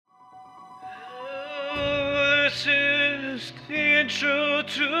This is the intro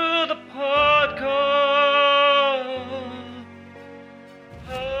to the podcast.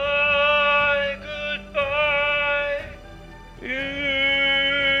 Hi, goodbye, intro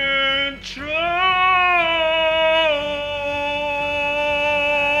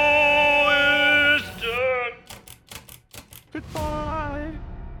is done. Goodbye.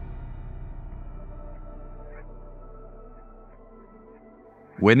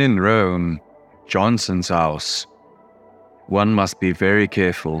 When in Rome, Johnson's house. One must be very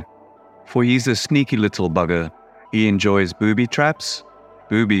careful, for he's a sneaky little bugger. He enjoys booby traps,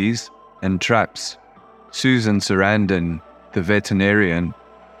 boobies, and traps. Susan Sarandon, the veterinarian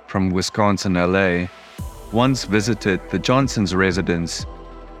from Wisconsin, LA, once visited the Johnson's residence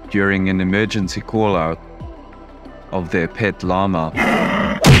during an emergency call-out of their pet llama.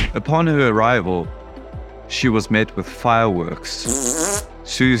 Upon her arrival, she was met with fireworks.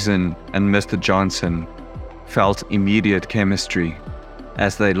 Susan and Mr. Johnson felt immediate chemistry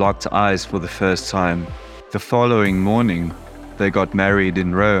as they locked eyes for the first time. The following morning, they got married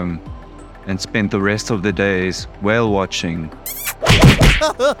in Rome and spent the rest of the days whale watching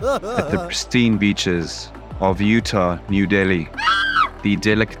at the pristine beaches of Utah, New Delhi. The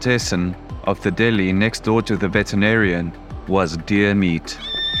delicatessen of the deli next door to the veterinarian was deer meat.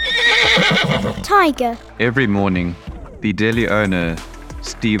 Tiger. Every morning, the deli owner,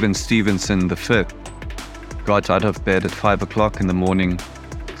 Stephen Stevenson V, got out of bed at 5 o'clock in the morning,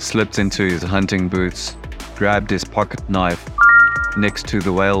 slipped into his hunting boots, grabbed his pocket knife next to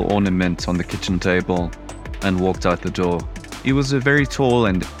the whale ornament on the kitchen table, and walked out the door. He was a very tall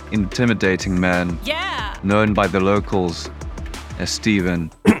and intimidating man, known by the locals as Stephen.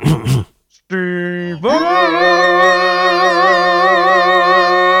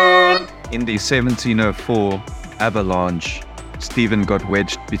 In the 1704 avalanche, Stephen got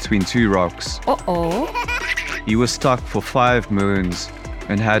wedged between two rocks. He was stuck for 5 moons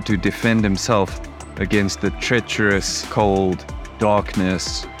and had to defend himself against the treacherous cold,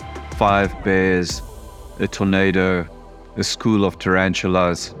 darkness, 5 bears, a tornado, a school of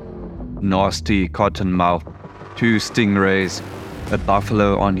tarantulas, nasty cottonmouth, 2 stingrays, a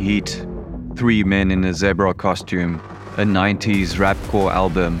buffalo on heat, 3 men in a zebra costume, a 90s rapcore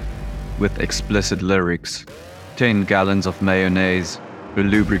album with explicit lyrics, 10 gallons of mayonnaise, a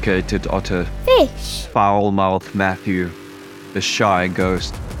lubricated otter, Fish. foul-mouthed Matthew, a shy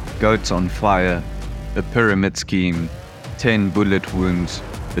ghost, goats on fire, a pyramid scheme, 10 bullet wounds,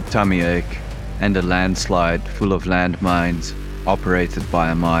 a tummy ache, and a landslide full of landmines operated by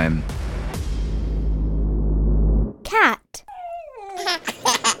a mime. Cat.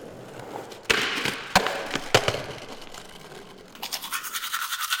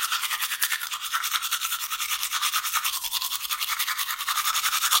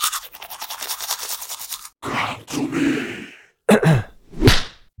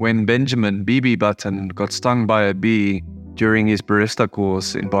 When Benjamin BB Button got stung by a bee during his barista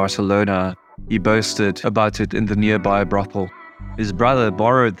course in Barcelona, he boasted about it in the nearby brothel. His brother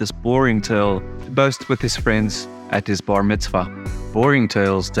borrowed this boring tale to boast with his friends at his bar mitzvah. Boring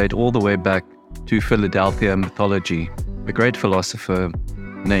tales date all the way back to Philadelphia mythology. A great philosopher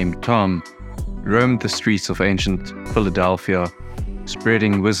named Tom roamed the streets of ancient Philadelphia,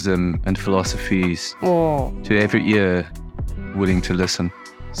 spreading wisdom and philosophies to every ear willing to listen.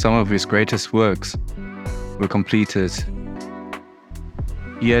 Some of his greatest works were completed.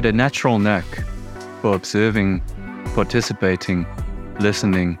 He had a natural knack for observing, participating,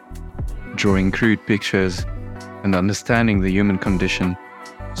 listening, drawing crude pictures, and understanding the human condition.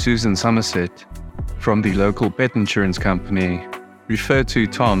 Susan Somerset, from the local pet insurance company, referred to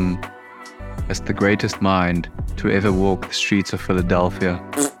Tom as the greatest mind to ever walk the streets of Philadelphia.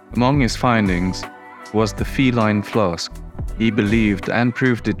 Among his findings was the feline flask. He believed, and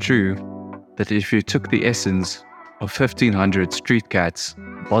proved it true, that if you took the essence of 1,500 street cats,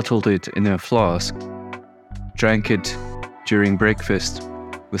 bottled it in a flask, drank it during breakfast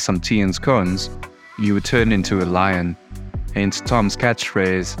with some tea and scones, you would turn into a lion. Hence Tom's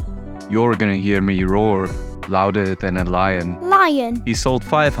catchphrase, "You're gonna hear me roar louder than a lion." Lion. He sold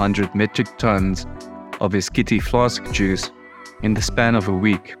 500 metric tons of his kitty flask juice in the span of a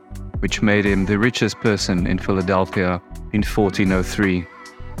week, which made him the richest person in Philadelphia in 1403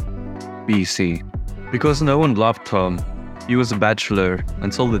 BC. Because no one loved Tom, he was a bachelor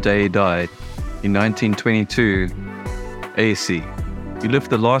until the day he died in 1922 AC. He lived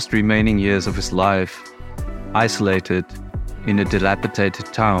the last remaining years of his life isolated in a dilapidated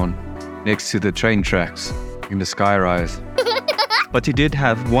town next to the train tracks in the skyrise. But he did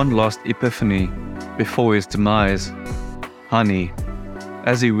have one last epiphany before his demise. Honey,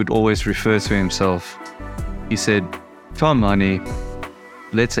 as he would always refer to himself. He said, "Tom, honey,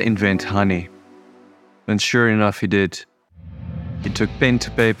 let's invent honey." And sure enough, he did. He took pen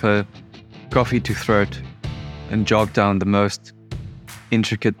to paper, coffee to throat, and jogged down the most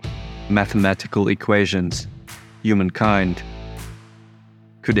intricate mathematical equations humankind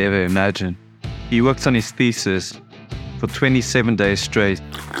could ever imagine. He worked on his thesis for 27 days straight,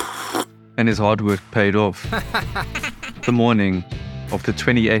 and his hard work paid off. The morning of the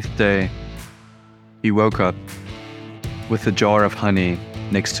 28th day, he woke up with a jar of honey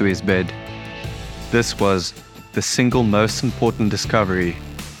next to his bed. This was the single most important discovery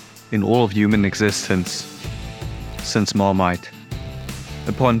in all of human existence since Marmite.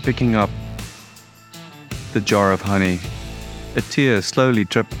 Upon picking up the jar of honey, a tear slowly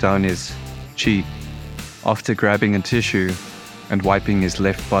dripped down his cheek. After grabbing a tissue and wiping his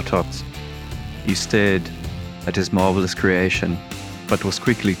left buttocks, he stared at his marvelous creation, but was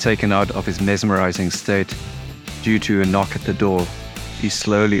quickly taken out of his mesmerizing state due to a knock at the door. He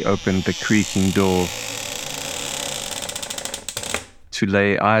slowly opened the creaking door to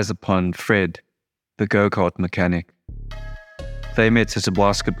lay eyes upon Fred, the go-kart mechanic. They met at a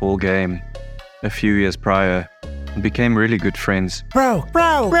basketball game a few years prior and became really good friends.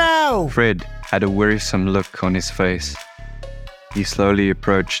 Bro! Fred had a worrisome look on his face. He slowly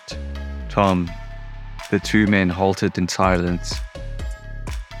approached Tom. The two men halted in silence,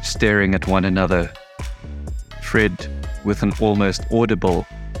 staring at one another. Fred, with an almost audible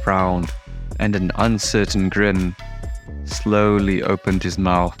frown and an uncertain grin, slowly opened his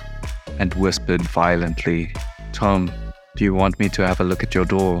mouth and whispered violently, "Tom, do you want me to have a look at your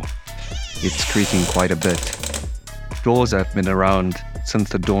door? It's creaking quite a bit." Doors have been around since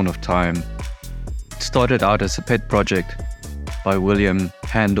the dawn of time. It started out as a pet project by William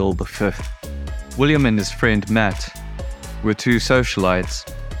Handel V. William and his friend Matt were two socialites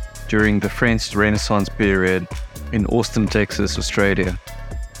during the French Renaissance period in Austin, Texas, Australia,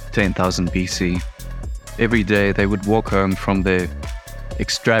 10,000 BC. Every day they would walk home from their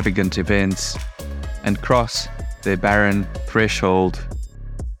extravagant events and cross their barren threshold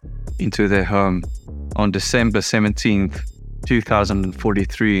into their home. On December 17th,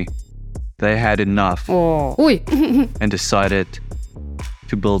 2043, they had enough and decided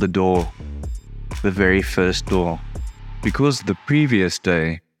to build a door, the very first door. Because the previous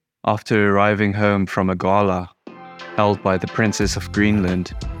day, after arriving home from a gala held by the Princess of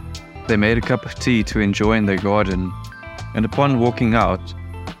Greenland, they made a cup of tea to enjoy in their garden, and upon walking out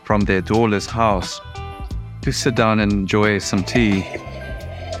from their doorless house to sit down and enjoy some tea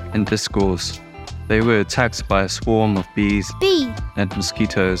and discourse, they were attacked by a swarm of bees and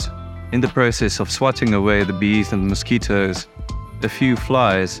mosquitoes. In the process of swatting away the bees and mosquitoes, a few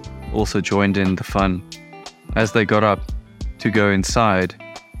flies also joined in the fun. As they got up to go inside,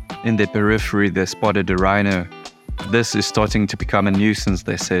 in their periphery they spotted a rhino. "This is starting to become a nuisance,"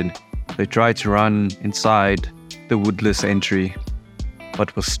 they said. They tried to run inside the woodless entry,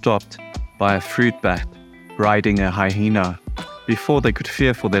 but was stopped by a fruit bat riding a hyena. Before they could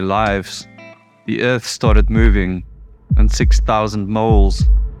fear for their lives, the earth started moving, and 6,000 moles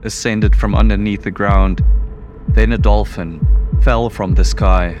ascended from underneath the ground. Then a dolphin fell from the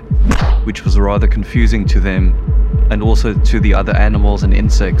sky, which was rather confusing to them, and also to the other animals and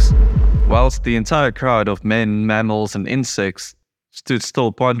insects. Whilst the entire crowd of men, mammals, and insects stood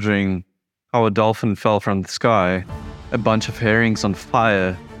still pondering how a dolphin fell from the sky, a bunch of herrings on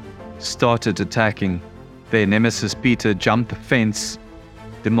fire started attacking. Their nemesis Peter jumped the fence,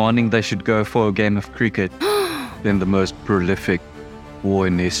 demanding they should go for a game of cricket. Then the most prolific war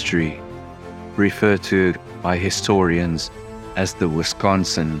in history, referred to by historians as the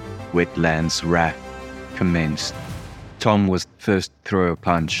Wisconsin Wetlands Rat, commenced. Tom was the first to throw a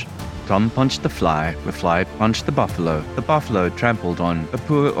punch. Tom punched the fly punched the buffalo trampled on a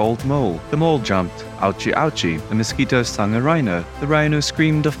poor old mole. The mole jumped, ouchie ouchie, the mosquito stung a rhino. The rhino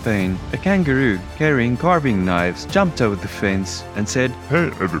screamed of pain. A kangaroo, carrying carving knives, jumped over the fence and said,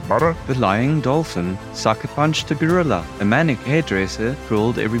 "Hey everybody!" The lying dolphin sucker punched a gorilla. A manic hairdresser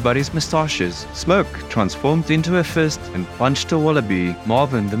pulled everybody's moustaches. Smoke transformed into a fist and punched a wallaby.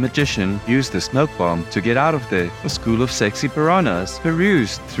 Marvin the magician used the smoke bomb to get out of there. A school of sexy piranhas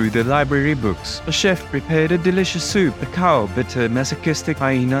perused through the library books. A chef prepared a delicious soup. A cow bit a masochistic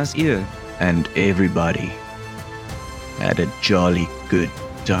hyena's ear. And everybody had a jolly good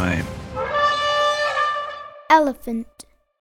time. Elephant.